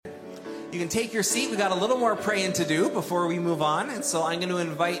you can take your seat. We got a little more praying to do before we move on. And so I'm going to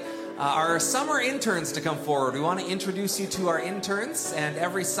invite our summer interns to come forward. We want to introduce you to our interns. And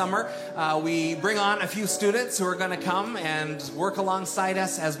every summer, we bring on a few students who are going to come and work alongside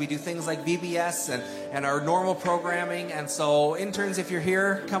us as we do things like VBS and our normal programming. And so interns, if you're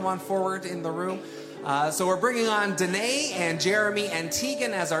here, come on forward in the room. So we're bringing on Danae and Jeremy and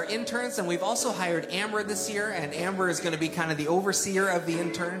Tegan as our interns, and we've also hired Amber this year, and Amber is going to be kind of the overseer of the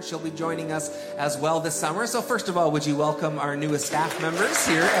interns. She'll be joining us as well this summer. So first of all, would you welcome our newest staff members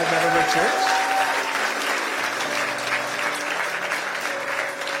here at Meadowbrook Church?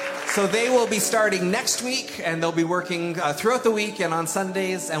 So they will be starting next week, and they'll be working throughout the week and on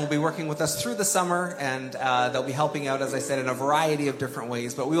Sundays, and will be working with us through the summer, and they'll be helping out, as I said, in a variety of different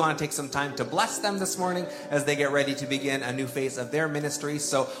ways. But we want to take some time to bless them this morning as they get ready to begin a new phase of their ministry.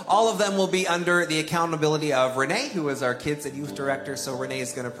 So all of them will be under the accountability of Renee, who is our Kids and Youth Director. So Renee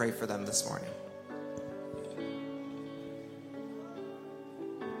is going to pray for them this morning.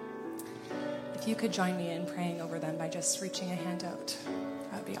 If you could join me in praying over them by just reaching a hand out,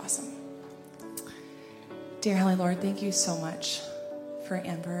 that would be awesome. Dear Heavenly Lord, thank you so much for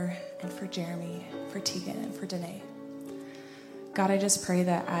Amber and for Jeremy, for Tegan and for Danae. God, I just pray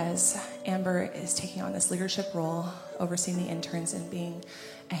that as Amber is taking on this leadership role, overseeing the interns and being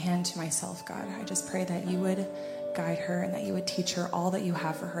a hand to myself, God, I just pray that you would guide her and that you would teach her all that you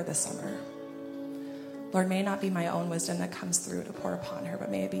have for her this summer. Lord, may it not be my own wisdom that comes through to pour upon her, but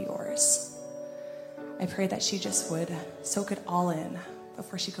may it be yours. I pray that she just would soak it all in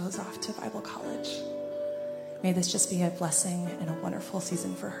before she goes off to Bible college. May this just be a blessing and a wonderful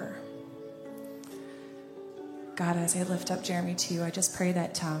season for her. God, as I lift up Jeremy to you, I just pray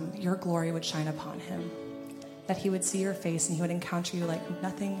that your glory would shine upon him, that he would see your face and he would encounter you like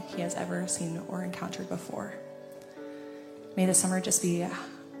nothing he has ever seen or encountered before. May the summer just be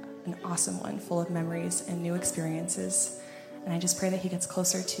an awesome one, full of memories and new experiences. And I just pray that he gets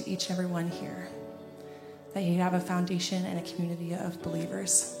closer to each and every one here, that he'd have a foundation and a community of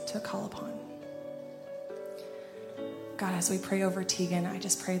believers to call upon. God, as we pray over Tegan, I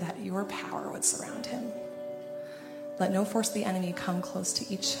just pray that your power would surround him. Let no force of the enemy come close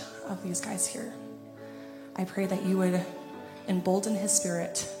to each of these guys here. I pray that you would embolden his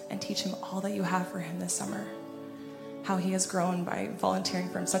spirit and teach him all that you have for him this summer, how he has grown by volunteering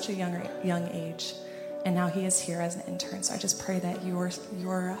from such a young age, and now he is here as an intern. So I just pray that your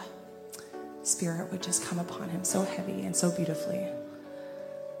Spirit would just come upon him so heavy and so beautifully.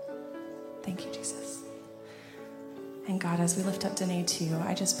 Thank you, Jesus. And God, as we lift up Danae to you,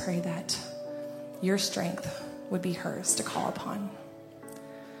 I just pray that your strength would be hers to call upon.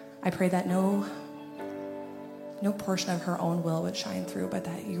 I pray that no portion of her own will would shine through, but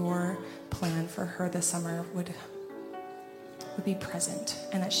that your plan for her this summer would be present,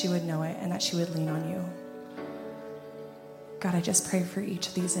 and that she would know it, and that she would lean on you. God, I just pray for each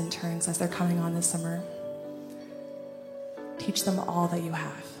of these interns as they're coming on this summer. Teach them all that you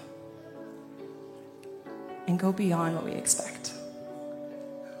have. And go beyond what we expect.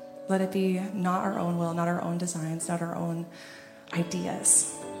 Let it be not our own will, not our own designs, not our own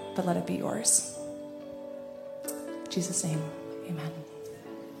ideas, but let it be yours. In Jesus' name, amen.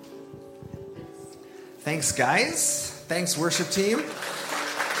 Thanks, guys. Thanks, worship team.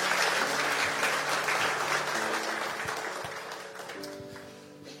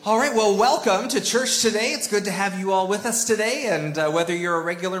 All right, well, welcome to church today. It's good to have you all with us today, and whether you're a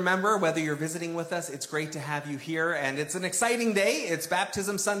regular member, whether you're visiting with us, it's great to have you here, and it's an exciting day. It's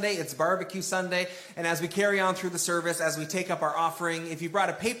Baptism Sunday, it's Barbecue Sunday, and as we carry on through the service, as we take up our offering, if you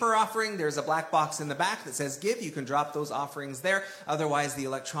brought a paper offering, there's a black box in the back that says give. You can drop those offerings there. Otherwise, the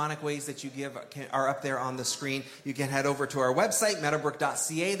electronic ways that you give are up there on the screen. You can head over to our website,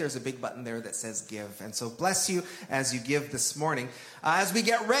 meadowbrook.ca. There's a big button there that says give, and so bless you as you give this morning. As we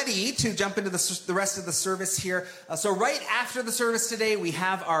get ready to jump into the rest of the service here, so right after the service today, we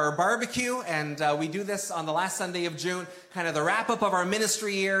have our barbecue, and we do this on the last Sunday of June, kind of the wrap-up of our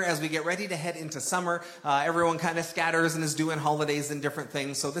ministry year as we get ready to head into summer. Everyone kind of scatters and is doing holidays and different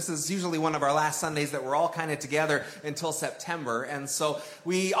things, so this is usually one of our last Sundays that we're all kind of together until September, and so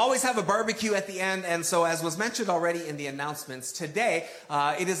we always have a barbecue at the end, and so as was mentioned already in the announcements today,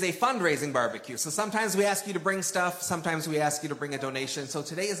 it is a fundraising barbecue. So sometimes we ask you to bring stuff, sometimes we ask you to bring a donation. So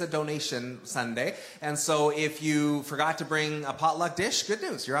today is a donation Sunday, and so if you forgot to bring a potluck dish, good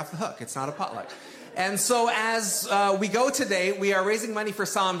news, you're off the hook. It's not a potluck. And so as we go today, we are raising money for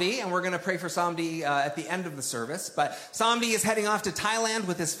Samdi, and we're going to pray for Samdi at the end of the service. But Samdi is heading off to Thailand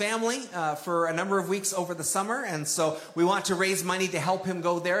with his family for a number of weeks over the summer, and so we want to raise money to help him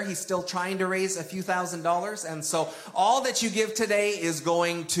go there. He's still trying to raise a few $1,000s, and so all that you give today is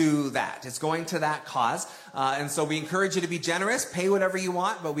going to that. It's going to that cause. And so we encourage you to be generous. Pay whatever you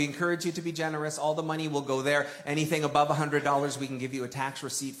want, but we encourage you to be generous. All the money will go there. Anything above $100, we can give you a tax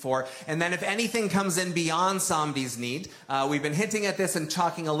receipt for. And then if anything comes in beyond Samdi's need, we've been hinting at this and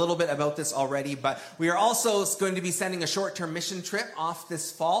talking a little bit about this already, but we are also going to be sending a short-term mission trip off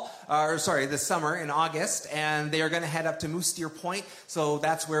this summer in August, and they are going to head up to Moose Deer Point. So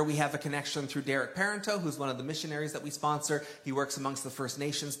that's where we have a connection through Derek Parento, who's one of the missionaries that we sponsor. He works amongst the First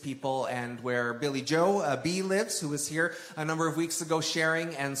Nations people, and where Billy Joe B lives, who was here a number of weeks ago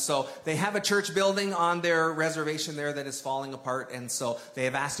sharing. And so they have a church building on their reservation there that is falling apart, and so they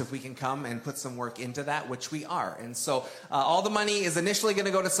have asked if we can come and put some work into that, which we are. And so all the money is initially going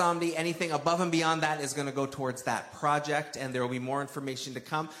to go to Samdi. Anything above and beyond that is going to go towards that project, and there will be more information to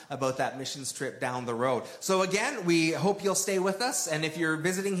come about that missions trip down the road. So again, we hope you'll stay with us, and if you're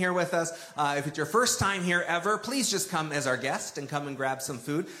visiting here with us, if it's your first time here ever, please just come as our guest and come and grab some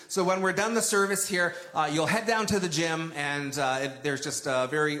food. So when we're done the service here, you'll head down to the gym, and there's just a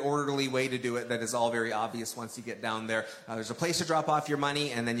very orderly way to do it that is all very obvious once you get down there. There's a place to drop off your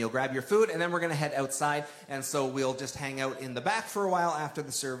money, and then you'll grab your food, and then we're going to head outside, and so we'll just hang out in the back for a while after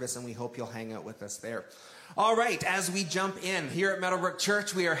the service, and we hope you'll hang out with us there. All right, as we jump in, here at Meadowbrook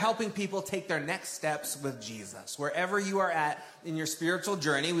Church, we are helping people take their next steps with Jesus. Wherever you are at in your spiritual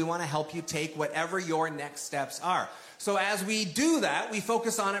journey, we want to help you take whatever your next steps are. So as we do that, we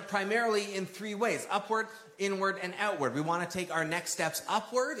focus on it primarily in three ways: upward, inward, and outward. We want to take our next steps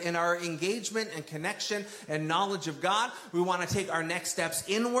upward in our engagement and connection and knowledge of God. We want to take our next steps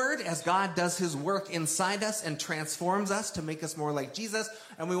inward as God does his work inside us and transforms us to make us more like Jesus.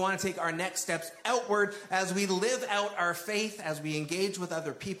 And we want to take our next steps outward as we live out our faith, as we engage with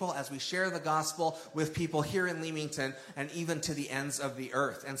other people, as we share the gospel with people here in Leamington and even to the ends of the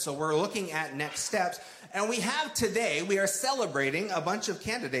earth. And so we're looking at next steps. And we are celebrating a bunch of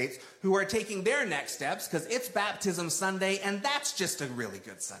candidates who are taking their next steps because it's Baptism Sunday, and that's just a really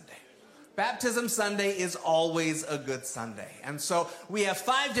good Sunday. Baptism Sunday is always a good Sunday. And so we have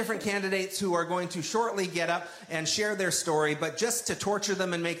 5 different candidates who are going to shortly get up and share their story, but just to torture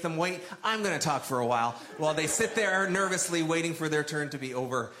them and make them wait, I'm going to talk for a while they sit there nervously waiting for their turn to be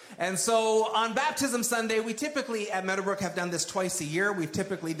over. And so on Baptism Sunday, we typically at Meadowbrook have done this twice a year. We've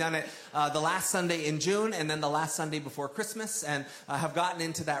typically done it the last Sunday in June and then the last Sunday before Christmas, and have gotten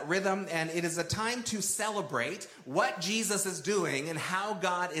into that rhythm. And it is a time to celebrate what Jesus is doing and how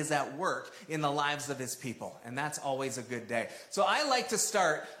God is at work in the lives of his people. And that's always a good day. So I like to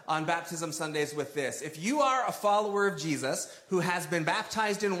start on Baptism Sundays with this. If you are a follower of Jesus who has been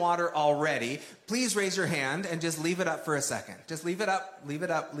baptized in water already, please raise your hand and just leave it up for a second. Just leave it up, leave it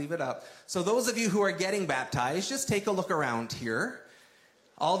up, leave it up. So those of you who are getting baptized, just take a look around here.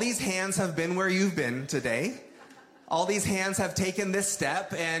 All these hands have been where you've been today. All these hands have taken this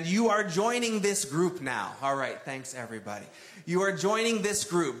step, and you are joining this group now. All right, thanks everybody. You are joining this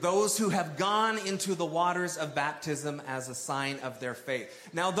group, those who have gone into the waters of baptism as a sign of their faith.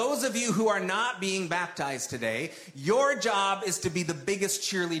 Now, those of you who are not being baptized today, your job is to be the biggest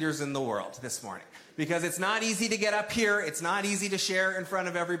cheerleaders in the world this morning. Because it's not easy to get up here. It's not easy to share in front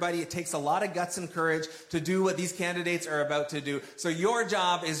of everybody. It takes a lot of guts and courage to do what these candidates are about to do. So your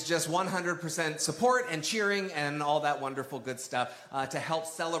job is just 100% support and cheering and all that wonderful good stuff to help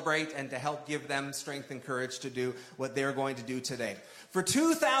celebrate and to help give them strength and courage to do what they're going to do today. For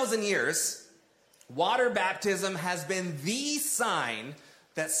 2,000 years, water baptism has been the sign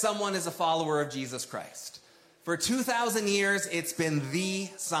that someone is a follower of Jesus Christ. For 2,000 years, it's been the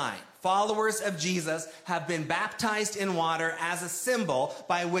sign. Followers of Jesus have been baptized in water as a symbol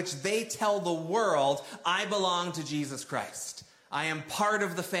by which they tell the world, I belong to Jesus Christ. I am part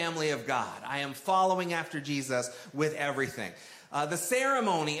of the family of God. I am following after Jesus with everything. The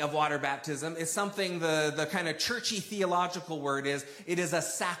ceremony of water baptism is something, the kind of churchy theological word is, it is a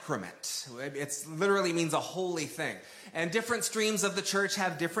sacrament. It literally means a holy thing. And different streams of the church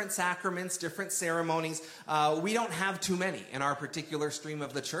have different sacraments, different ceremonies. We don't have too many in our particular stream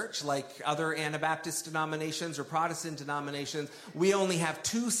of the church, like other Anabaptist denominations or Protestant denominations. We only have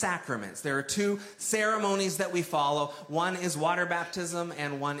 2 sacraments. There are 2 ceremonies that we follow. One is water baptism,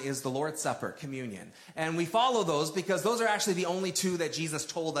 and one is the Lord's Supper, communion. And we follow those because those are actually the only 2 that Jesus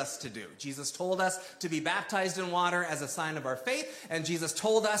told us to do. Jesus told us to be baptized in water as a sign of our faith, and Jesus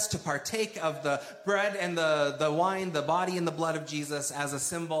told us to partake of the bread and the wine, the the body and the blood of Jesus as a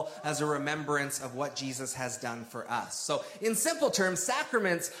symbol, as a remembrance of what Jesus has done for us. So in simple terms,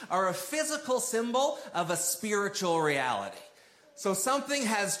 sacraments are a physical symbol of a spiritual reality. So something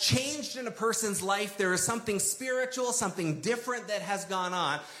has changed in a person's life. There is something spiritual, something different that has gone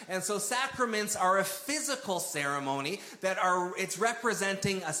on. And so sacraments are a physical ceremony it's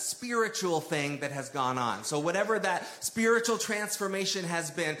representing a spiritual thing that has gone on. So whatever that spiritual transformation has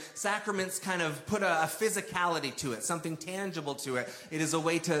been, sacraments kind of put a physicality to it, something tangible to it. It is a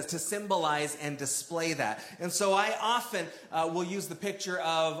way to symbolize and display that. And so I often will use the picture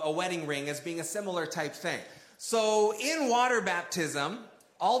of a wedding ring as being a similar type thing. So in water baptism,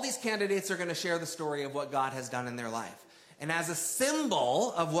 all these candidates are going to share the story of what God has done in their life. And as a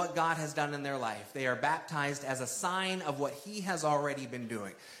symbol of what God has done in their life, they are baptized as a sign of what he has already been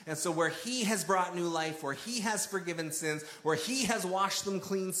doing. And so where he has brought new life, where he has forgiven sins, where he has washed them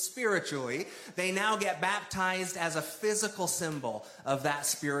clean spiritually, they now get baptized as a physical symbol of that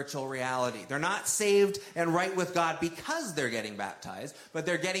spiritual reality. They're not saved and right with God because they're getting baptized, but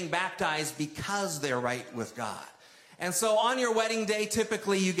they're getting baptized because they're right with God. And so on your wedding day,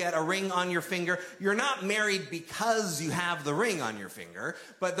 typically you get a ring on your finger. You're not married because you have the ring on your finger,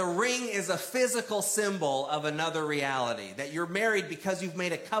 but the ring is a physical symbol of another reality. That you're married because you've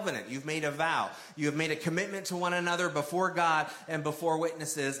made a covenant, you've made a vow, you have made a commitment to one another before God and before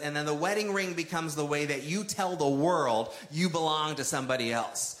witnesses, and then the wedding ring becomes the way that you tell the world you belong to somebody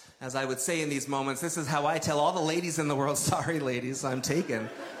else. As I would say in these moments, this is how I tell all the ladies in the world, sorry ladies, I'm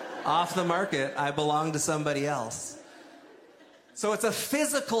taken off the market, I belong to somebody else. So it's a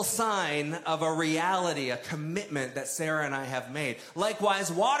physical sign of a reality, a commitment that Sarah and I have made.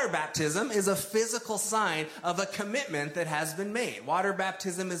 Likewise, water baptism is a physical sign of a commitment that has been made. Water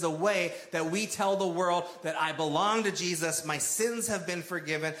baptism is a way that we tell the world that I belong to Jesus, my sins have been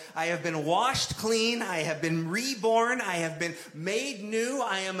forgiven, I have been washed clean, I have been reborn, I have been made new,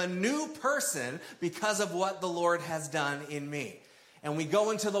 I am a new person because of what the Lord has done in me. And we go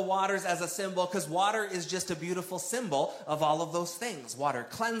into the waters as a symbol because water is just a beautiful symbol of all of those things. Water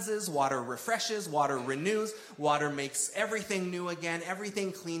cleanses, water refreshes, water renews, water makes everything new again,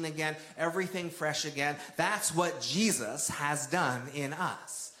 everything clean again, everything fresh again. That's what Jesus has done in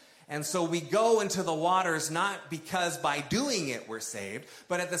us. And so we go into the waters not because by doing it we're saved,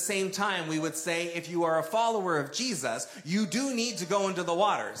 but at the same time we would say if you are a follower of Jesus, you do need to go into the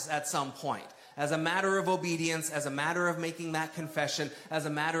waters at some point. As a matter of obedience, as a matter of making that confession, as a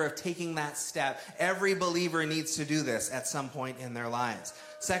matter of taking that step, every believer needs to do this at some point in their lives.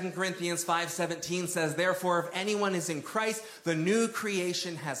 2 Corinthians 5:17 says, therefore, if anyone is in Christ, the new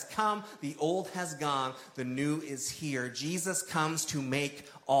creation has come, the old has gone, the new is here. Jesus comes to make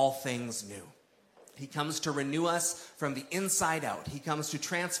all things new. He comes to renew us from the inside out. He comes to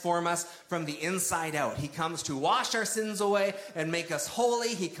transform us from the inside out. He comes to wash our sins away and make us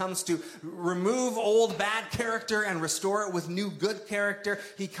holy. He comes to remove old bad character and restore it with new good character.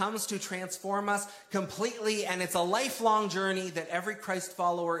 He comes to transform us completely, and it's a lifelong journey that every Christ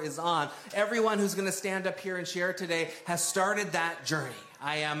follower is on. Everyone who's going to stand up here and share today has started that journey.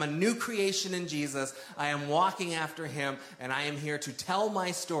 I am a new creation in Jesus. I am walking after him, and I am here to tell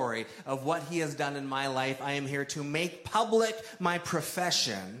my story of what he has done in my life. I am here to make public my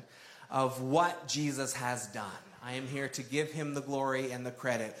profession of what Jesus has done. I am here to give him the glory and the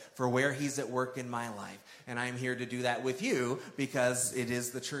credit for where he's at work in my life. And I am here to do that with you because it is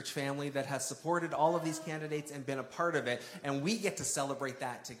the church family that has supported all of these candidates and been a part of it. And we get to celebrate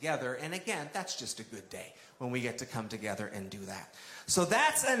that together. And again, that's just a good day when we get to come together and do that. So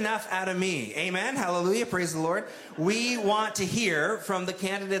that's enough out of me. Amen. Hallelujah. Praise the Lord. We want to hear from the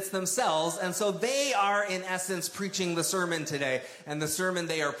candidates themselves. And so they are, in essence, preaching the sermon today. And the sermon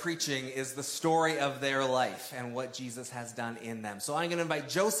they are preaching is the story of their life and what Jesus has done in them. So I'm going to invite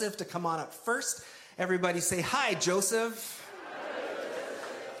Joseph to come on up first. Everybody say hi, Joseph.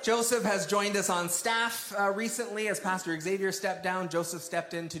 Joseph has joined us on staff recently as Pastor Xavier stepped down. Joseph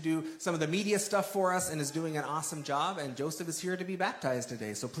stepped in to do some of the media stuff for us and is doing an awesome job. And Joseph is here to be baptized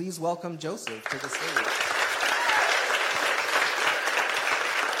today. So please welcome Joseph to the stage.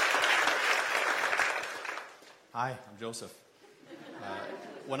 Hi, I'm Joseph.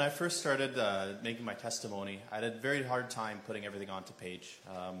 When I first started making my testimony, I had a very hard time putting everything onto page.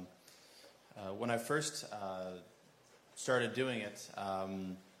 When I first started doing it,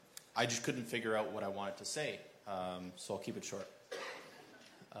 I just couldn't figure out what I wanted to say, so I'll keep it short.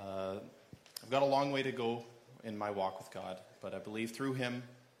 I've got a long way to go in my walk with God, but I believe through him,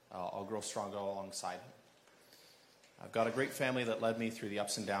 I'll grow stronger alongside him. I've got a great family that led me through the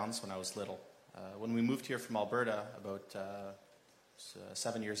ups and downs when I was little. When we moved here from Alberta about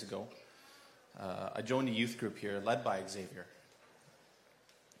 7 years ago, I joined a youth group here led by Xavier.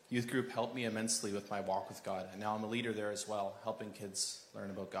 Youth group helped me immensely with my walk with God, and now I'm a leader there as well, helping kids learn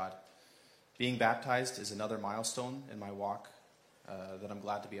about God. Being baptized is another milestone in my walk that I'm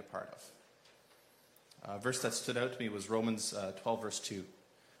glad to be a part of. A verse that stood out to me was Romans 12, verse 2.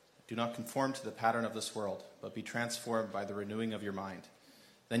 Do not conform to the pattern of this world, but be transformed by the renewing of your mind.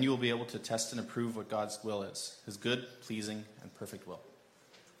 Then you will be able to test and approve what God's will is, his good, pleasing, and perfect will.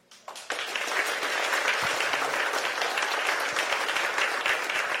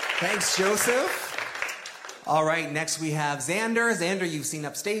 Thanks, Joseph. All right, next we have Xander. Xander, you've seen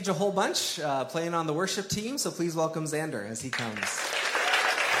upstage a whole bunch, playing on the worship team, so please welcome Xander as he comes.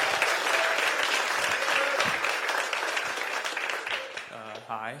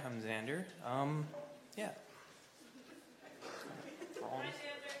 Hi, I'm Xander. Yeah.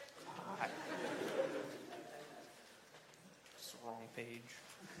 Hi. It's the wrong page.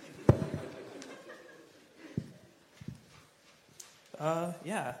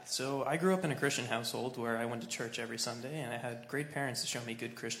 So I grew up in a Christian household where I went to church every Sunday, and I had great parents to show me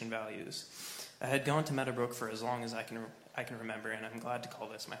good Christian values. I had gone to Meadowbrook for as long as I can remember, and I'm glad to call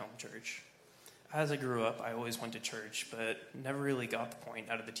this my home church. As I grew up, I always went to church, but never really got the point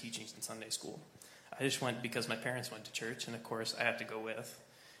out of the teachings in Sunday school. I just went because my parents went to church, and of course I had to go with.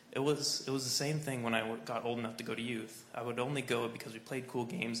 It was the same thing when I got old enough to go to youth. I would only go because we played cool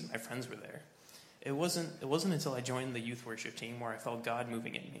games and my friends were there. It wasn't until I joined the youth worship team where I felt God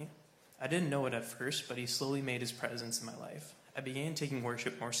moving in me. I didn't know it at first, but he slowly made his presence in my life. I began taking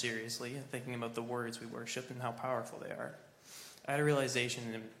worship more seriously and thinking about the words we worship and how powerful they are. I had a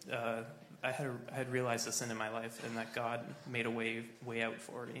realization, I had realized the sin in my life and that God made a way out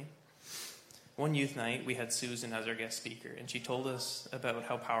for me. One youth night, we had Susan as our guest speaker, and she told us about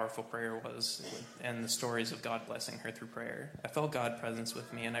how powerful prayer was and the stories of God blessing her through prayer. I felt God's presence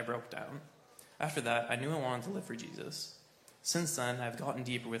with me, and I broke down. After that, I knew I wanted to live for Jesus. Since then, I've gotten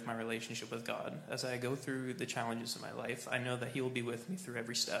deeper with my relationship with God. As I go through the challenges of my life, I know that he will be with me through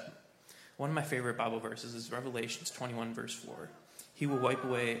every step. One of my favorite Bible verses is Revelations 21, verse 4. He will wipe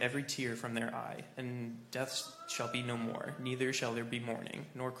away every tear from their eye, and death shall be no more. Neither shall there be mourning,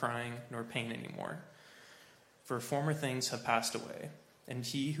 nor crying, nor pain anymore. For former things have passed away. And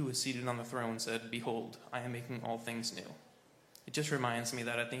he who is seated on the throne said, Behold, I am making all things new. It just reminds me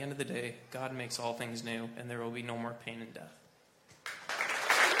that at the end of the day, God makes all things new, and there will be no more pain and death.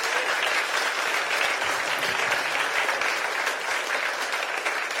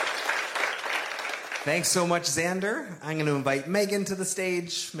 Thanks so much, Xander. I'm going to invite Megan to the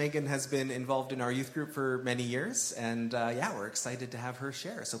stage. Megan has been involved in our youth group for many years, and we're excited to have her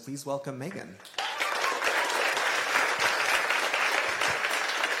share. So please welcome Megan.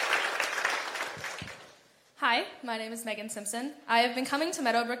 Hi, my name is Megan Simpson. I have been coming to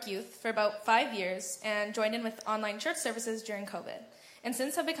Meadowbrook Youth for about 5 years and joined in with online church services during COVID, and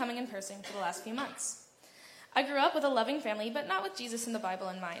since have been coming in person for the last few months. I grew up with a loving family, but not with Jesus and the Bible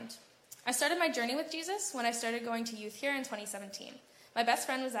in mind. I started my journey with Jesus when I started going to youth here in 2017. My best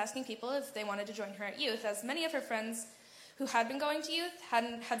friend was asking people if they wanted to join her at youth, as many of her friends who had been going to youth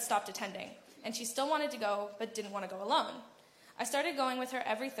had stopped attending, and she still wanted to go but didn't want to go alone. I started going with her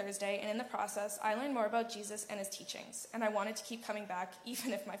every Thursday, and in the process, I learned more about Jesus and his teachings, and I wanted to keep coming back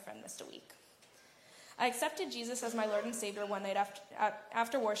even if my friend missed a week. I accepted Jesus as my Lord and Savior one night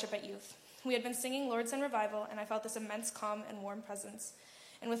after worship at youth. We had been singing Lord's and Revival, and I felt this immense calm and warm presence.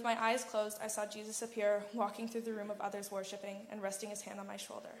 And with my eyes closed, I saw Jesus appear, walking through the room of others worshiping and resting his hand on my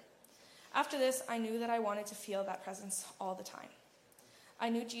shoulder. After this, I knew that I wanted to feel that presence all the time. I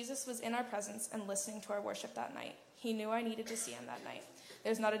knew Jesus was in our presence and listening to our worship that night. He knew I needed to see him that night.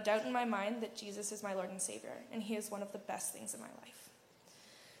 There's not a doubt in my mind that Jesus is my Lord and Savior, and he is one of the best things in my life.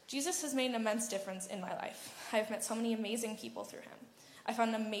 Jesus has made an immense difference in my life. I have met so many amazing people through him. I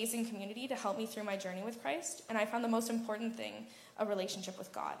found an amazing community to help me through my journey with Christ, and I found the most important thing, a relationship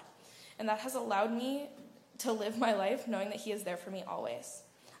with God. And that has allowed me to live my life knowing that he is there for me always.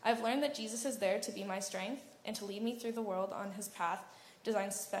 I've learned that Jesus is there to be my strength and to lead me through the world on his path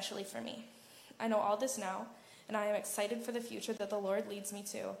designed specially for me. I know all this now, and I am excited for the future that the Lord leads me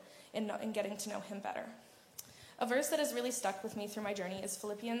to in getting to know him better. A verse that has really stuck with me through my journey is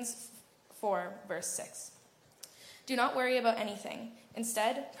Philippians 4, verse 6. Do not worry about anything.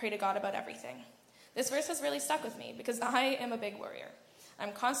 Instead, pray to God about everything. This verse has really stuck with me because I am a big worrier.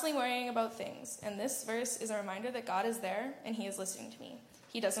 I'm constantly worrying about things, and this verse is a reminder that God is there and he is listening to me.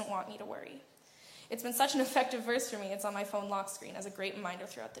 He doesn't want me to worry. It's been such an effective verse for me, it's on my phone lock screen as a great reminder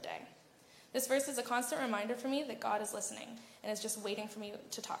throughout the day. This verse is a constant reminder for me that God is listening and is just waiting for me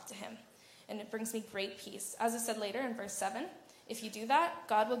to talk to him. And it brings me great peace. As it said later in verse 7, If you do that,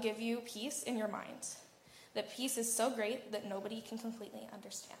 God will give you peace in your mind. That peace is so great that nobody can completely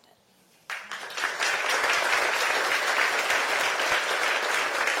understand it.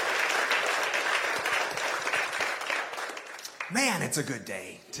 Man, it's a good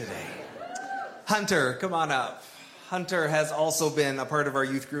day today. Hunter, come on up. Hunter has also been a part of our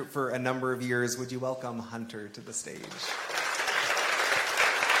youth group for a number of years. Would you welcome Hunter to the stage?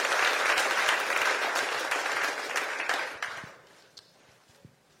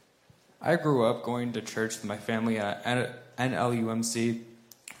 I grew up going to church with my family at NLUMC,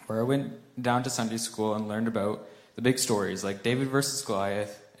 where I went down to Sunday school and learned about the big stories like David versus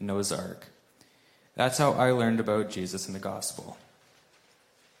Goliath and Noah's Ark. That's how I learned about Jesus and the gospel.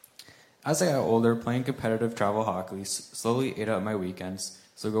 As I got older, playing competitive travel hockey slowly ate up my weekends,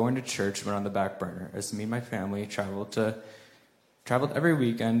 so going to church went on the back burner as me and my family traveled every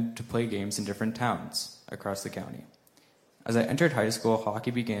weekend to play games in different towns across the county. As I entered high school, hockey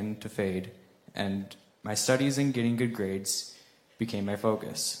began to fade, and my studies and getting good grades became my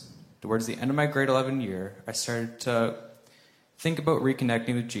focus. Towards the end of my grade 11 year, I started to think about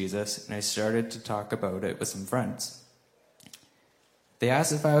reconnecting with Jesus, and I started to talk about it with some friends. They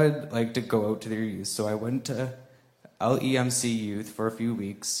asked if I would like to go out to their youth, so I went to LEMC Youth for a few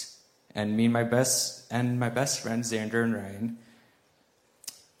weeks, and me and my best friends, Xander and Ryan,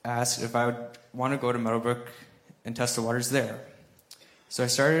 asked if I would want to go to Meadowbrook and test the waters there. So I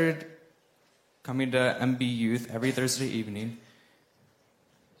started coming to MB Youth every Thursday evening.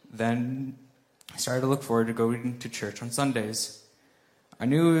 Then I started to look forward to going to church on Sundays. I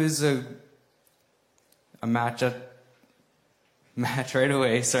knew it was a match right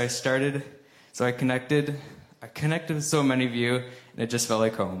away, so I connected with so many of you, and it just felt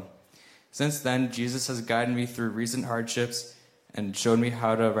like home. Since then, Jesus has guided me through recent hardships and showed me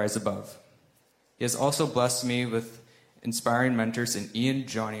how to rise above. He has also blessed me with inspiring mentors in Ian,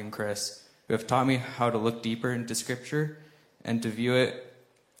 Johnny, and Chris, who have taught me how to look deeper into Scripture and to view it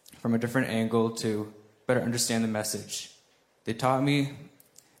from a different angle to better understand the message. They taught me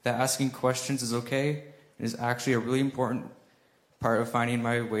that asking questions is okay and is actually a really important part of finding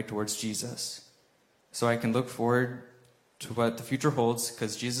my way towards Jesus. So I can look forward to what the future holds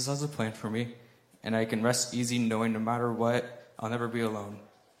because Jesus has a plan for me, and I can rest easy knowing no matter what, I'll never be alone.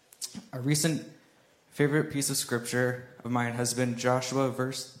 A recent favorite piece of scripture of mine has been Joshua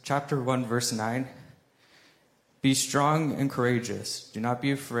chapter 1, verse 9. Be strong and courageous. Do not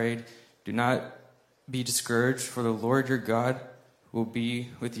be afraid. Do not be discouraged, for the Lord your God will be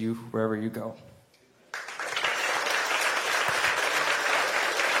with you wherever you go.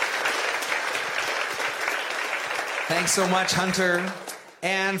 Thanks so much, Hunter.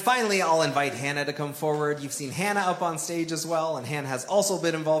 And finally, I'll invite Hannah to come forward. You've seen Hannah up on stage as well, and Hannah has also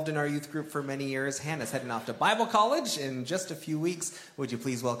been involved in our youth group for many years. Hannah's heading off to Bible college in just a few weeks. Would you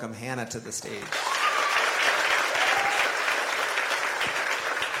please welcome Hannah to the stage?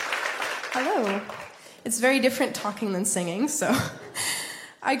 Hello. It's very different talking than singing, so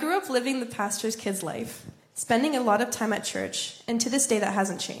I grew up living the pastor's kid's life, spending a lot of time at church, and to this day that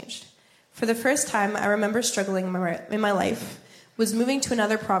hasn't changed. For the first time I remember struggling in my life was moving to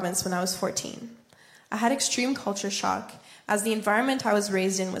another province when I was 14. I had extreme culture shock, as the environment I was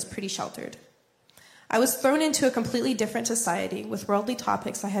raised in was pretty sheltered. I was thrown into a completely different society with worldly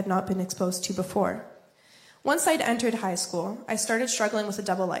topics I had not been exposed to before. Once I'd entered high school, I started struggling with a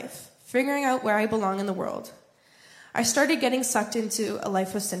double life, figuring out where I belong in the world. I started getting sucked into a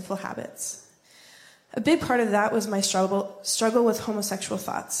life of sinful habits. A big part of that was my struggle with homosexual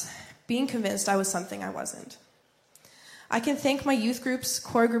thoughts, being convinced I was something I wasn't. I can thank my youth group's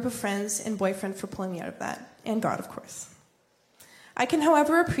core group of friends and boyfriend for pulling me out of that, and God, of course. I can,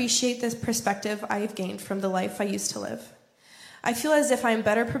 however, appreciate this perspective I have gained from the life I used to live. I feel as if I am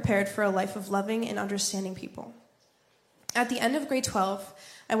better prepared for a life of loving and understanding people. At the end of grade 12,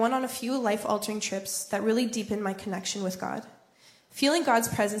 I went on a few life-altering trips that really deepened my connection with God. Feeling God's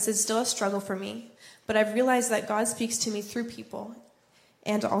presence is still a struggle for me, but I've realized that God speaks to me through people,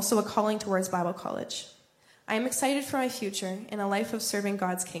 and also a calling towards Bible college. I am excited for my future in a life of serving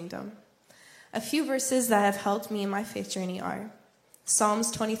God's kingdom. A few verses that have helped me in my faith journey are Psalms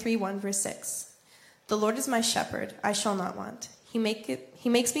 23:1, verse 6. The Lord is my shepherd, I shall not want. He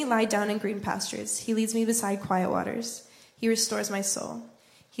makes me lie down in green pastures. He leads me beside quiet waters. He restores my soul.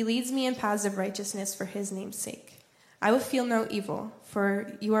 He leads me in paths of righteousness for his name's sake. I will feel no evil,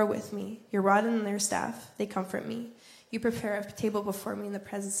 for you are with me. Your rod and your staff, they comfort me. You prepare a table before me in the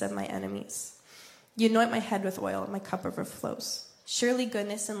presence of my enemies. You anoint my head with oil, and my cup overflows. Surely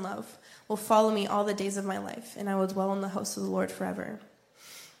goodness and love will follow me all the days of my life, and I will dwell in the house of the Lord forever.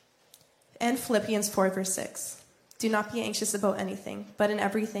 And Philippians 4, verse 6. Do not be anxious about anything, but in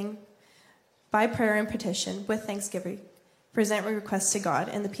everything, by prayer and petition, with thanksgiving, present your requests to God,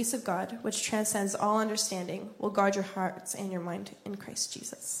 and the peace of God, which transcends all understanding, will guard your hearts and your mind in Christ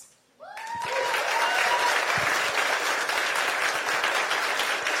Jesus.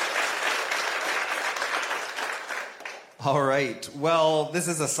 All right. Well, this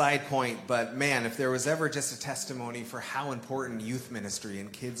is a side point, but man, if there was ever just a testimony for how important youth ministry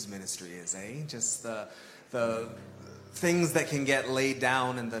and kids ministry is, just the things that can get laid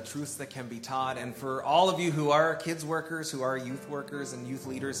down and the truths that can be taught. And for all of you who are kids workers, who are youth workers and youth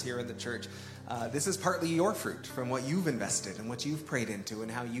leaders here in the church, this is partly your fruit from what you've invested and what you've prayed into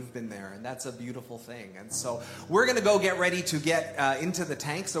and how you've been there. And that's a beautiful thing. And so we're going to go get ready to get into the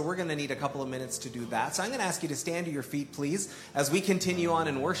tank. So we're going to need a couple of minutes to do that. So I'm going to ask you to stand to your feet, please, as we continue on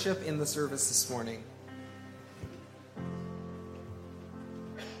in worship in the service this morning.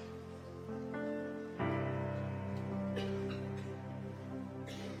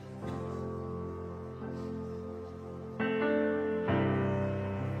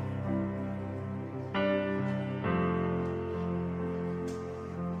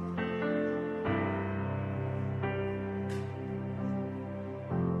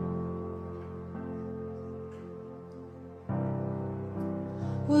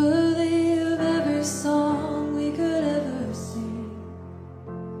 Worthy of every song we could ever sing,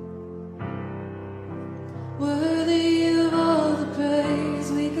 worthy of all the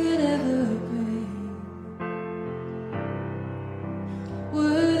praise we could ever bring,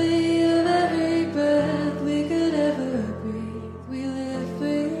 worthy of every breath we could ever breathe, we live for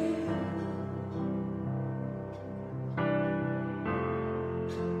you.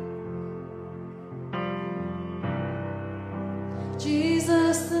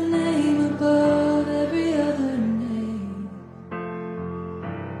 Jesus, the name above every other name.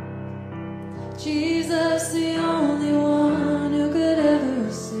 Jesus, the only one who could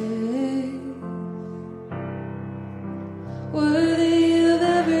ever save. Worthy of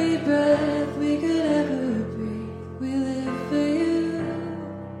every breath we could ever breathe, we live for you.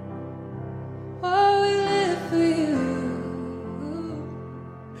 Oh, we live for you.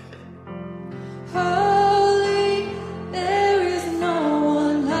 Holy, there is no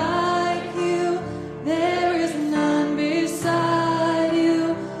one like you. There is none beside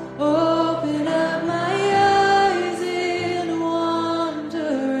you. Open up my eyes in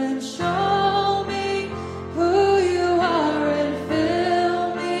wonder and show me who you are and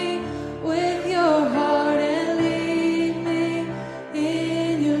fill me with your heart and lead me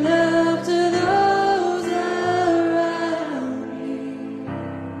in your love to those around me.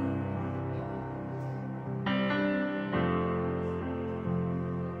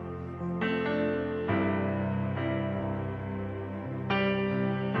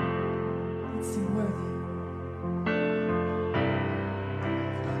 Let's sing worthy.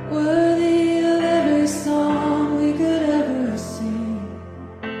 Worthy of every song we could ever sing,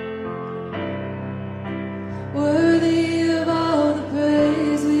 worthy of all the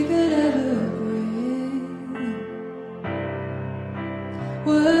praise we could ever bring,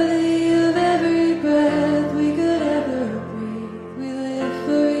 worthy of every breath we could ever breathe, we live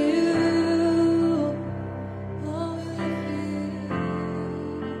for you. Oh, we live for you.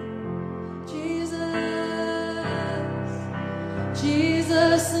 Jesus,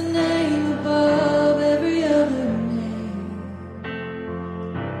 Jesus, the name above every other name.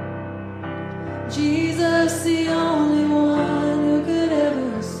 Jesus, the only one who could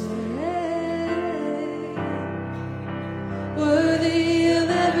ever save. Worthy of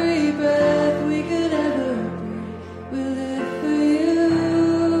every breath we could ever breathe, we live for you.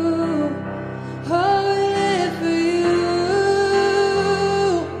 Oh, we live for you.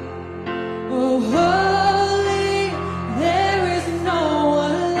 Oh, holy, there is no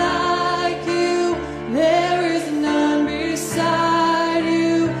one like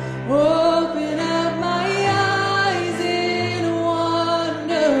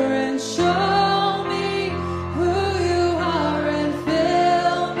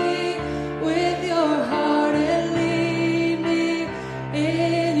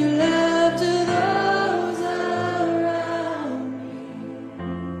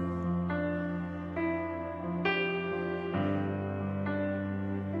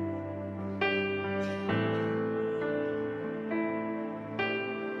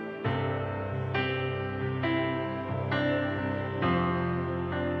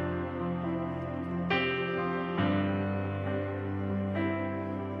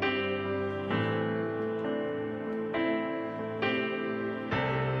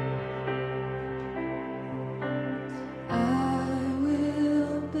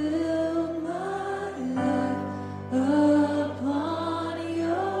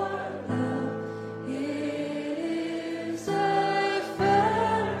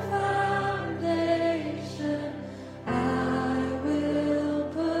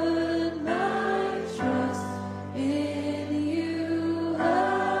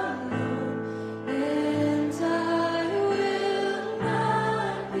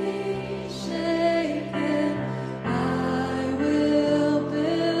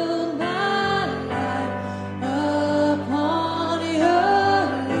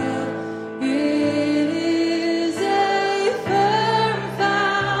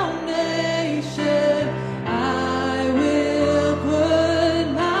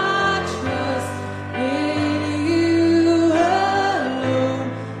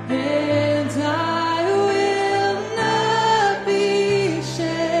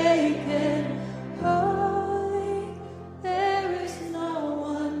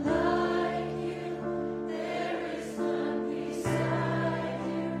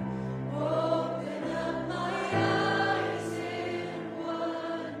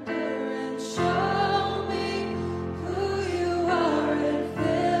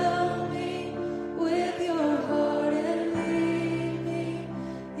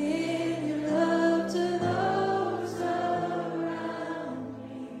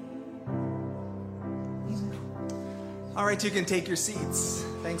right, you can take your seats.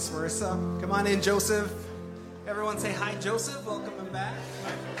 Thanks, Marissa. Come on in, Joseph. Everyone say hi, Joseph. Welcome him back.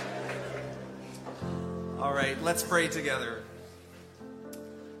 All right, let's pray together.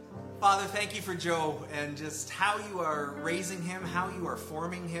 Father, thank you for Joe and just how you are raising him, how you are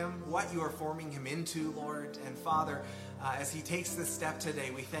forming him, what you are forming him into, Lord. And Father, as he takes this step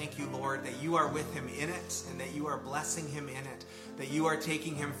today, we thank you, Lord, that you are with him in it and that you are blessing him in it, that you are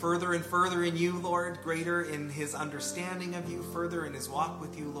taking him further and further in you, Lord, greater in his understanding of you, further in his walk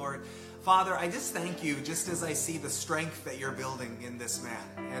with you, Lord. Father, I just thank you just as I see the strength that you're building in this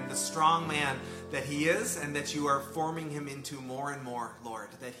man and the strong man that he is and that you are forming him into more and more, Lord,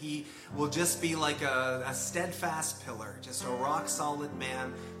 that he will just be like a steadfast pillar, just a rock-solid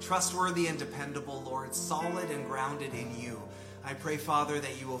man, trustworthy and dependable, Lord, solid and grounded in you. I pray, Father,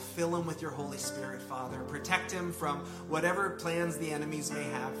 that you will fill him with your Holy Spirit, Father. Protect him from whatever plans the enemies may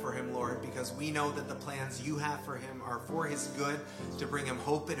have for him, Lord, because we know that the plans you have for him are for his good, to bring him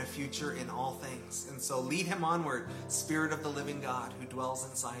hope and a future in all things. And so lead him onward, Spirit of the living God who dwells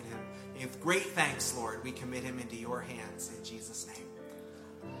inside him. And with great thanks, Lord, we commit him into your hands in Jesus'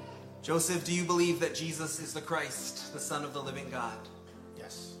 name. Joseph, do you believe that Jesus is the Christ, the Son of the living God?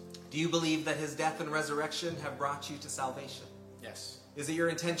 Yes. Do you believe that his death and resurrection have brought you to salvation? Yes. Is it your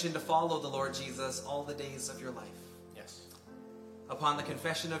intention to follow the Lord Jesus all the days of your life? Yes. Upon the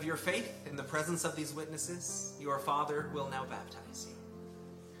confession of your faith in the presence of these witnesses, your Father will now baptize you.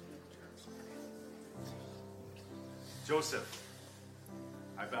 Joseph,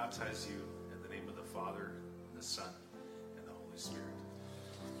 I baptize you in the name of the Father, and the Son, and the Holy Spirit.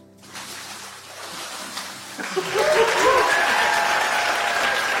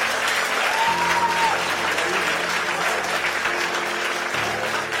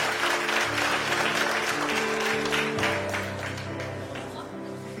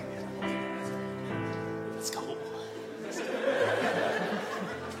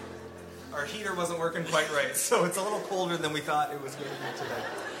 Wasn't working quite right, so it's a little colder than we thought it was going to be today.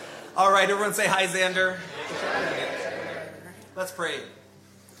 All right, everyone say hi, Xander. Let's pray.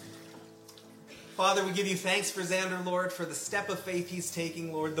 Father, we give you thanks for Xander, Lord, for the step of faith he's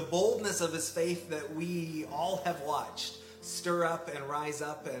taking, Lord, the boldness of his faith that we all have watched stir up and rise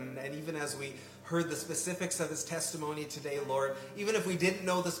up, and even as we heard the specifics of his testimony today, Lord, even if we didn't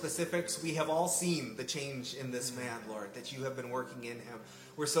know the specifics, we have all seen the change in this man, Lord, that you have been working in him.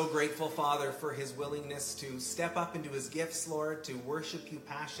 We're so grateful, Father, for his willingness to step up into his gifts, Lord, to worship you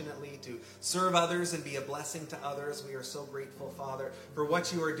passionately, to serve others and be a blessing to others. We are so grateful, Father, for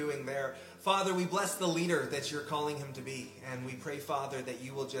what you are doing there. Father, we bless the leader that you're calling him to be, and we pray, Father, that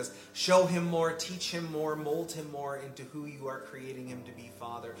you will just show him more, teach him more, mold him more into who you are creating him to be,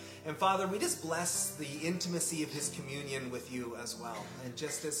 Father. And Father, we just bless the intimacy of his communion with you as well. And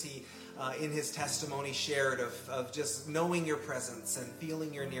just as he in his testimony shared of just knowing your presence and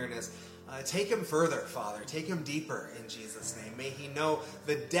feeling your nearness, take him further, Father. Take him deeper in Jesus' name. May he know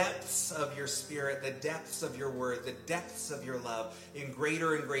the depths of your Spirit, the depths of your word, the depths of your love in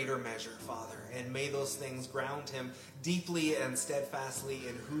greater and greater measure, Father. And may those things ground him deeply and steadfastly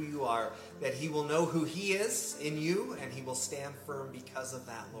in who you are, that he will know who he is in you, and he will stand firm because of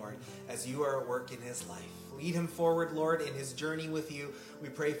that, Lord, as you are at work in his life. Lead him forward, Lord, in his journey with you. We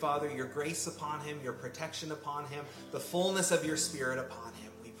pray, Father, your grace upon him, your protection upon him, the fullness of your Spirit upon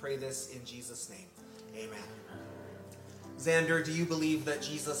him. We pray this in Jesus' name. Amen. Xander, do you believe that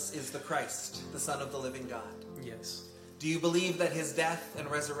Jesus is the Christ, the Son of the living God? Yes. Do you believe that his death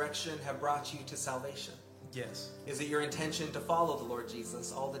and resurrection have brought you to salvation? Yes. Is it your intention to follow the Lord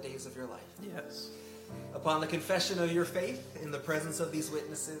Jesus all the days of your life? Yes. Upon the confession of your faith, in the presence of these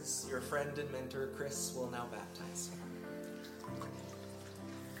witnesses, your friend and mentor, Chris, will now baptize you.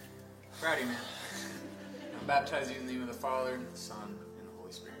 Rowdy, man. I baptize you in the name of the Father, and the Son, and the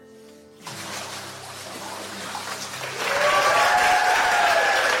Holy Spirit.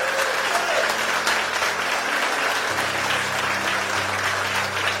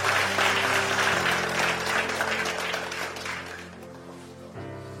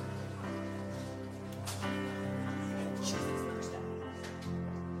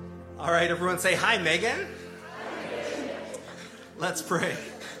 All right, everyone say hi, Megan. Let's pray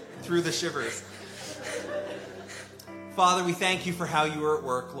through the shivers. Father, we thank you for how you are at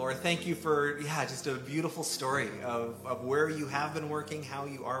work, Lord. Thank you for, just a beautiful story of where you have been working, how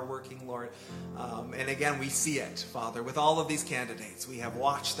you are working, Lord. And again, we see it, Father, with all of these candidates. We have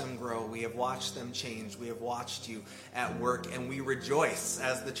watched them grow. We have watched them change. We have watched you at work, and we rejoice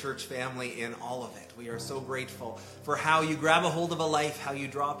as the church family in all of it. We are so grateful for how you grab a hold of a life, how you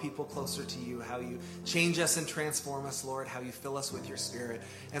draw people closer to you, how you change us and transform us, Lord, how you fill us with your Spirit.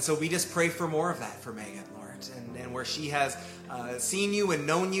 And so we just pray for more of that for Megan, Lord. and where she has seen you and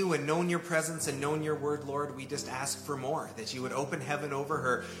known your presence and known your word, Lord, we just ask for more, that you would open heaven over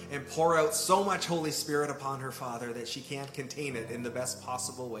her and pour out so much Holy Spirit upon her, Father, that she can't contain it in the best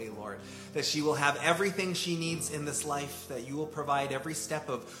possible way, Lord. That she will have everything she needs in this life, that you will provide every step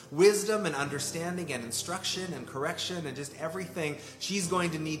of wisdom and understanding and instruction and correction and just everything she's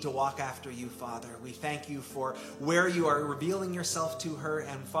going to need to walk after you, Father. We thank you for where you are revealing yourself to her,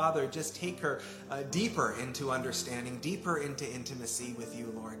 and Father, just take her deeper into understanding, deeper into intimacy with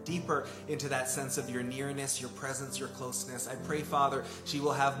you, Lord, deeper into that sense of your nearness, your presence, your closeness. I pray, Father, she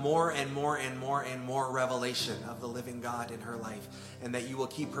will have more and more and more and more revelation of the living God in her life, and that you will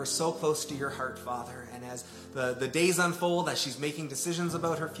keep her so close to your heart, Father. And as the days unfold, as she's making decisions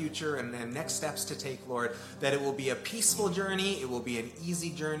about her future and next steps to take, Lord, that it will be a peaceful journey, it will be an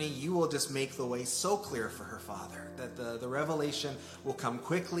easy journey. You will just make the way so clear for her, Father, that the revelation will come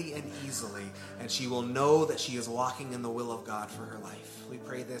quickly and easily, and she will know that she is walking in the will of God for her life. We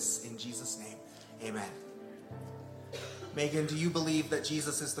pray this in Jesus' name. Amen. Megan, do you believe that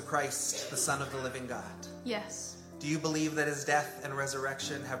Jesus is the Christ, the Son of the living God? Yes. Do you believe that his death and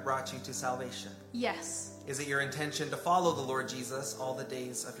resurrection have brought you to salvation? Yes. Is it your intention to follow the Lord Jesus all the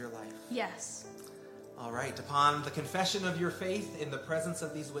days of your life? Yes. All right. Upon the confession of your faith in the presence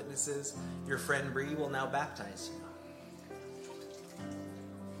of these witnesses, your friend Bree will now baptize you.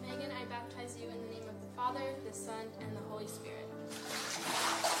 Megan, I baptize you in the name of the Father, the Son, and the Holy Spirit.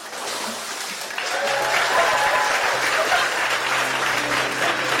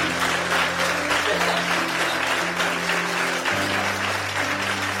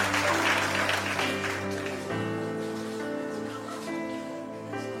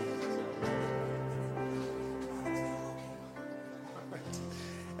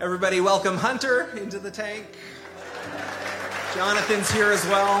 Everybody welcome Hunter into the tank. Jonathan's here as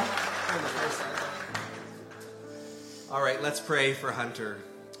well. All right, let's pray for Hunter.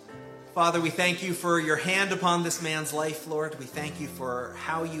 Father, we thank you for your hand upon this man's life, Lord. We thank you for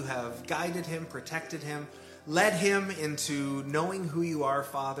how you have guided him, protected him, led him into knowing who you are,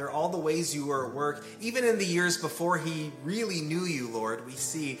 Father, all the ways you were at work. Even in the years before he really knew you, Lord, we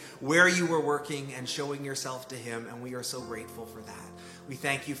see where you were working and showing yourself to him, and we are so grateful for that. We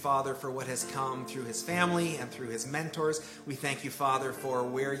thank you, Father, for what has come through his family and through his mentors. We thank you, Father, for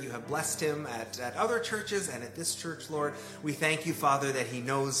where you have blessed him at other churches and at this church, Lord. We thank you, Father, that he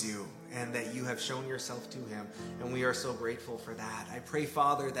knows you and that you have shown yourself to him, and we are so grateful for that. I pray,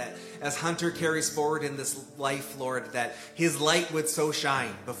 Father, that as Hunter carries forward in this life, Lord, that his light would so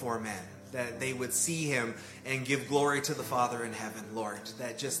shine before men, that they would see him and give glory to the Father in heaven, Lord.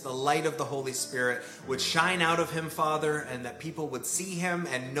 That just the light of the Holy Spirit would shine out of him, Father, and that people would see him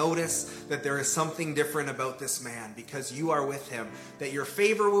and notice that there is something different about this man because you are with him. That your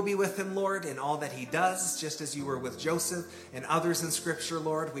favor will be with him, Lord, in all that he does, just as you were with Joseph and others in Scripture,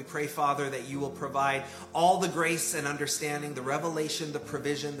 Lord. We pray, Father, that you will provide all the grace and understanding, the revelation, the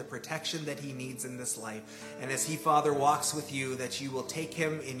provision, the protection that he needs in this life. And as he, Father, walks with you, that you will take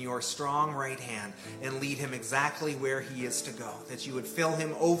him in your strong right hand and lead him exactly where he is to go, that you would fill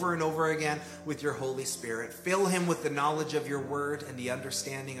him over and over again with your Holy Spirit. Fill him with the knowledge of your word and the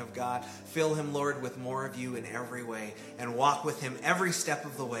understanding of God. Fill him, Lord, with more of you in every way, and walk with him every step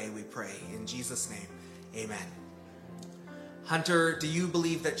of the way, we pray. In Jesus' name, amen. Hunter, do you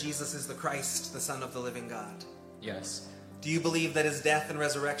believe that Jesus is the Christ, the Son of the living God? Yes. Do you believe that his death and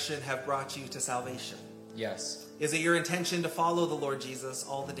resurrection have brought you to salvation? Yes. Is it your intention to follow the Lord Jesus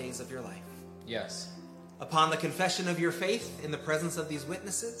all the days of your life? Yes. Upon the confession of your faith in the presence of these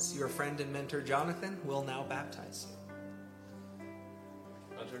witnesses, your friend and mentor Jonathan will now baptize you.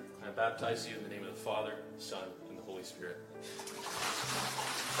 Hunter, I baptize you in the name of the Father, the Son, and the Holy Spirit.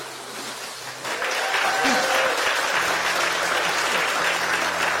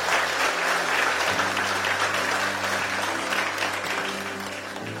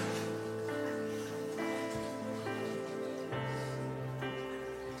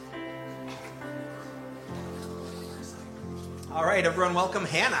 All right, everyone, welcome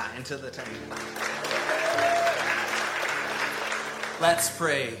Hannah into the tent. Let's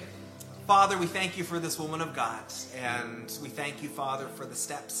pray. Father, we thank you for this woman of God, and we thank you, Father, for the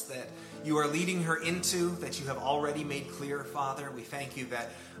steps that you are leading her into, that you have already made clear, Father. We thank you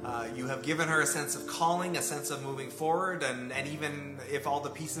that you have given her a sense of calling, a sense of moving forward, and even if all the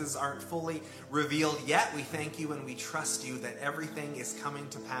pieces aren't fully revealed yet, we thank you and we trust you that everything is coming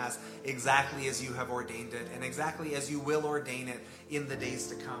to pass exactly as you have ordained it, and exactly as you will ordain it in the days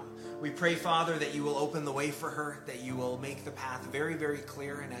to come. We pray, Father, that you will open the way for her, that you will make the path very, very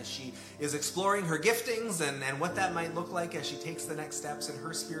clear, and as she is exploring her giftings and what that might look like as she takes the next steps in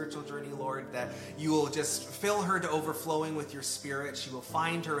her spiritual journey, Lord, that you will just fill her to overflowing with your Spirit. She will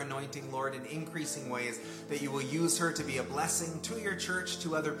find her anointing, Lord, in increasing ways, that you will use her to be a blessing to your church,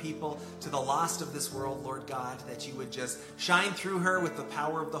 to other people, to the lost of this world, Lord God, that you would just shine through her with the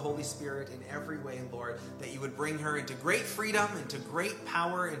power of the Holy Spirit in every way, Lord, that you would bring her into great freedom, into great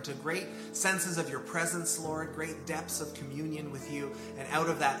power, into great senses of your presence, Lord, great depths of communion with you. And out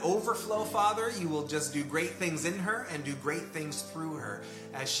of that overflow, Father, you will just do great things in her and do great things through her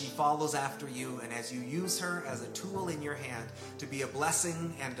as she follows after you and as you use her as a tool in your hand to be a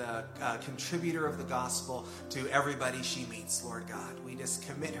blessing and a contributor of the gospel to everybody she meets, Lord God. We just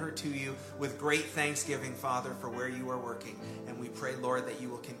commit her to you with great thanksgiving, Father, for where you are working. And we pray, Lord, that you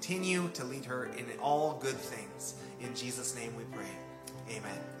will continue to lead her in all good things. In Jesus' name we pray.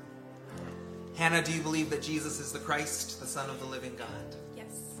 Amen. Hannah, do you believe that Jesus is the Christ, the Son of the living God?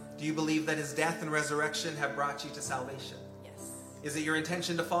 Yes. Do you believe that his death and resurrection have brought you to salvation? Yes. Is it your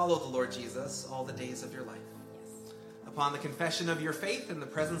intention to follow the Lord Jesus all the days of your life? Yes. Upon the confession of your faith in the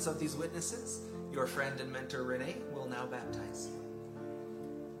presence of these witnesses, your friend and mentor Renee will now baptize you.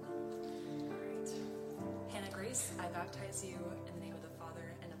 All right. Hannah Grace, I baptize you in the name of the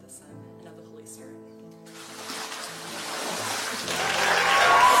Father, and of the Son, and of the Holy Spirit.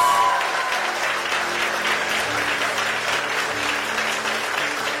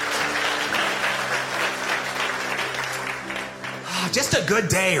 Just a good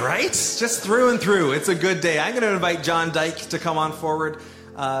day, right? Just through and through. It's a good day. I'm going to invite John Dyke to come on forward.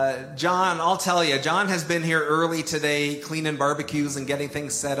 John, I'll tell you, John has been here early today cleaning barbecues and getting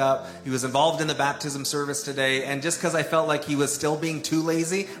things set up. He was involved in the baptism service today, and just because I felt like he was still being too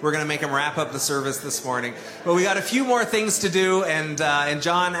lazy, we're going to make him wrap up the service this morning. But we got a few more things to do, and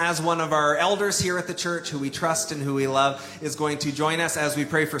John, as one of our elders here at the church, who we trust and who we love, is going to join us as we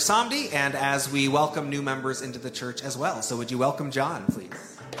pray for Samdi and as we welcome new members into the church as well. So would you welcome John, please?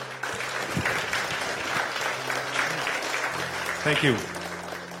 Thank you.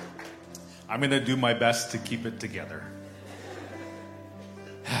 I'm going to do my best to keep it together.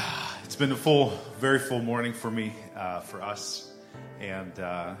 It's been a very full morning for me, for us. And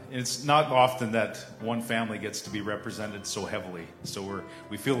it's not often that one family gets to be represented so heavily. So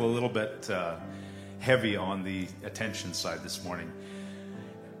we feel a little bit heavy on the attention side this morning.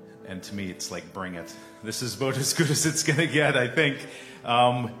 And to me, it's like, bring it. This is about as good as it's going to get, I think.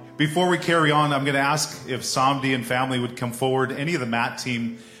 Before we carry on, I'm going to ask if Samdi and family would come forward. Any of the MAT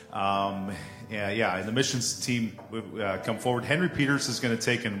team, and the missions team would come forward. Henry Peters is going to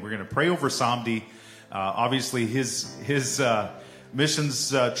take, and we're going to pray over Samdi. Obviously, his missions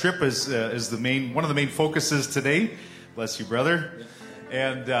trip is one of the main focuses today. Bless you, brother.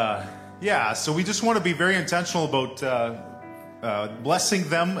 And so we just want to be very intentional about blessing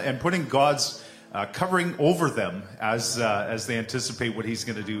them and putting God's covering over them as they anticipate what he's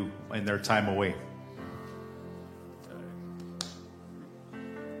going to do in their time away.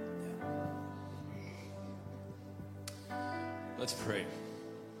 Let's pray.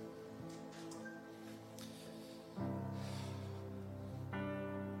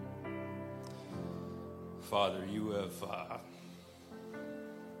 Father, you have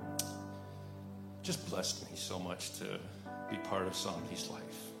just blessed me so much to be part of Samdi's life,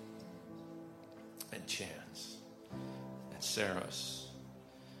 and Chan's, and Sarah's.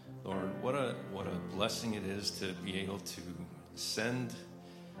 Lord, what a blessing it is to be able to send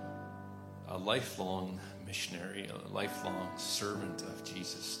a lifelong missionary, a lifelong servant of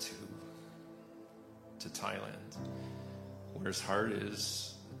Jesus to Thailand, where his heart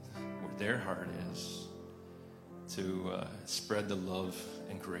is, where their heart is, to spread the love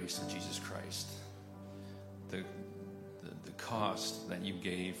and grace of Jesus Christ. The cost that you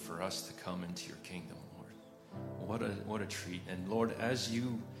gave for us to come into your kingdom, Lord. What a treat. And Lord, as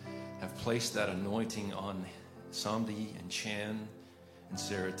you have placed that anointing on Samdi and Chan and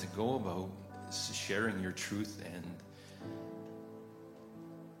Sarah to go about sharing your truth and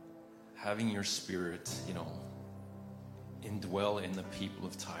having your spirit, indwell in the people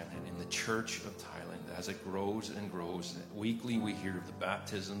of Thailand, in the church of Thailand, as it grows and grows. Weekly we hear of the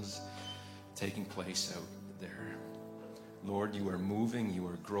baptisms taking place out there. Lord, you are moving, you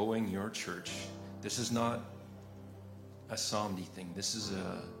are growing your church. This is not a Samdi thing. This is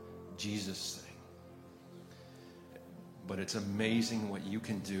a Jesus thing. But it's amazing what you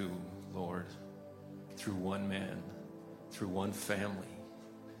can do, Lord, through one man, through one family.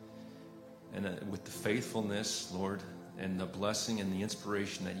 And with the faithfulness, Lord, and the blessing and the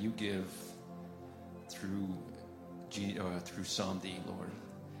inspiration that you give through Samdi, Lord,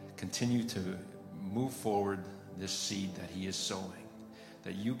 continue to move forward this seed that he is sowing,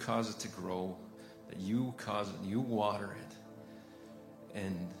 that you cause it to grow, that you water it,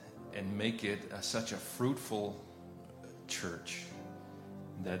 and and make it such a fruitful church,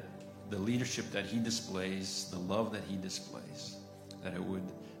 that the leadership that he displays, the love that he displays, that it would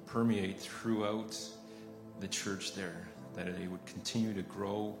permeate throughout the church there, that it would continue to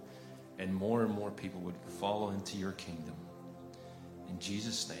grow, and more people would follow into your kingdom. In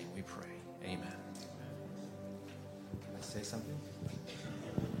Jesus' name we pray. Amen. Can I say something?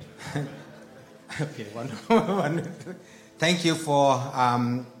 Okay, one. Thank you for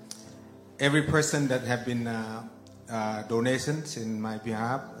every person that have been donations in my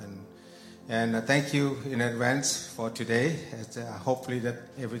behalf, and thank you in advance for today. Hopefully that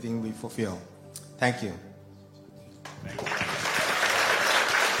everything will fulfill. Thank you. Thank you.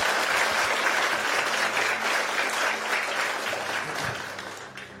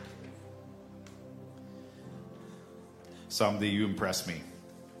 Someday you impress me.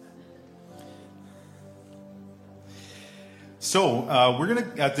 So we're going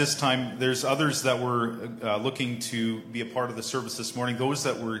to, at this time, there's others that were looking to be a part of the service this morning, those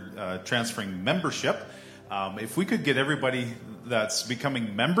that were transferring membership. If we could get everybody that's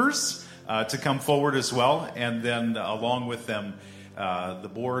becoming members to come forward as well, and then along with them, the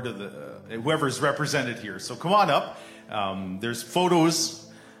board of whoever's represented here. So come on up. There's photos,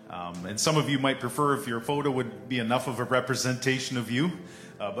 and some of you might prefer if your photo would be enough of a representation of you.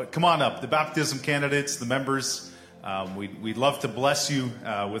 But come on up. The baptism candidates, the members. We'd love to bless you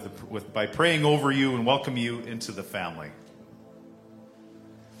by praying over you and welcome you into the family.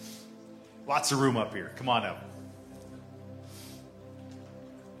 Lots of room up here. Come on up.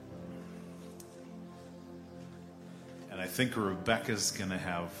 And I think Rebecca's going to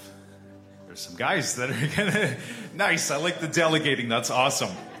have... There's some guys that are going to... Nice. I like the delegating. That's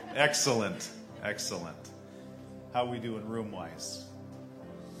awesome. Excellent. Excellent. How we doing room-wise?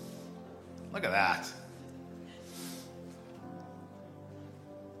 Look at that.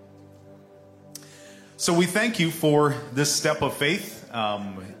 So we thank you for this step of faith.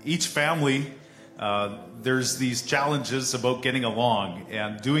 Each family, there's these challenges about getting along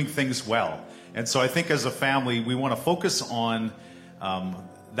and doing things well. And so I think as a family, we want to focus on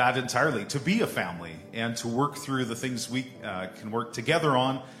that entirely, to be a family and to work through the things we can work together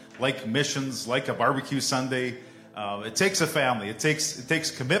on, like missions, like a barbecue Sunday. It takes a family. It takes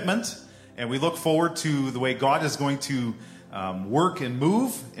commitment. And we look forward to the way God is going to work and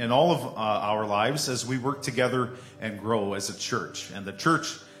move in all of our lives as we work together and grow as a church. And the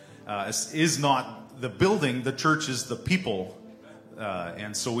church is not the building, the church is the people.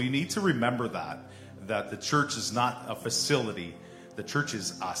 And so we need to remember that the church is not a facility, the church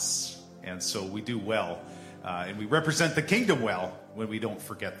is us. And so we do well, and we represent the kingdom well when we don't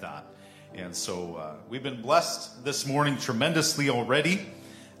forget that. And so we've been blessed this morning tremendously already.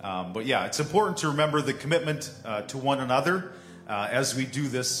 But yeah, it's important to remember the commitment to one another as we do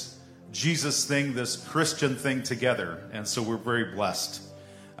this Jesus thing, this Christian thing together. And so we're very blessed.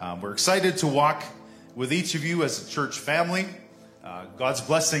 We're excited to walk with each of you as a church family. God's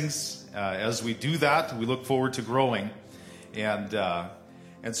blessings as we do that. We look forward to growing.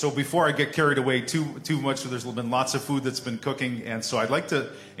 And so before I get carried away too much, there's been lots of food that's been cooking. And so I'd like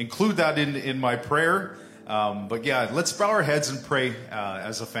to include that in my prayer. But yeah, let's bow our heads and pray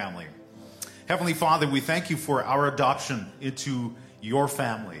as a family. Heavenly Father, we thank you for our adoption into your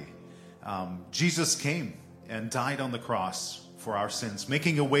family. Jesus came and died on the cross for our sins,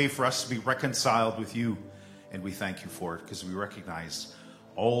 making a way for us to be reconciled with you. And we thank you for it because we recognize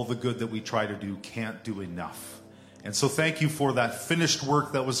all the good that we try to do can't do enough. And so thank you for that finished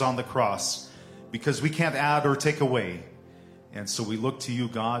work that was on the cross, because we can't add or take away. And so we look to you,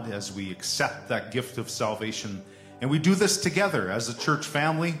 God, as we accept that gift of salvation. And we do this together as a church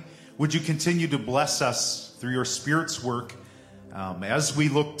family. Would you continue to bless us through your Spirit's work as we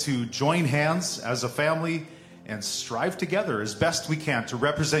look to join hands as a family and strive together as best we can to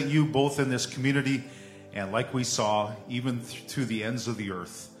represent you both in this community and, like we saw, even to the ends of the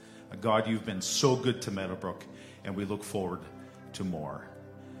earth. God, you've been so good to Meadowbrook, and we look forward to more.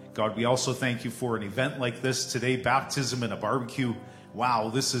 God, we also thank you for an event like this today, baptism and a barbecue. Wow,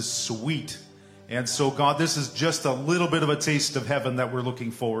 this is sweet. And so, God, this is just a little bit of a taste of heaven that we're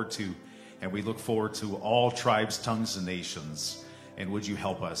looking forward to. And we look forward to all tribes, tongues, and nations. And would you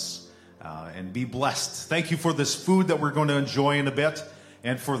help us and be blessed. Thank you for this food that we're going to enjoy in a bit,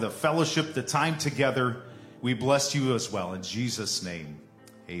 and for the fellowship, the time together. We bless you as well. In Jesus' name,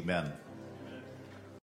 amen.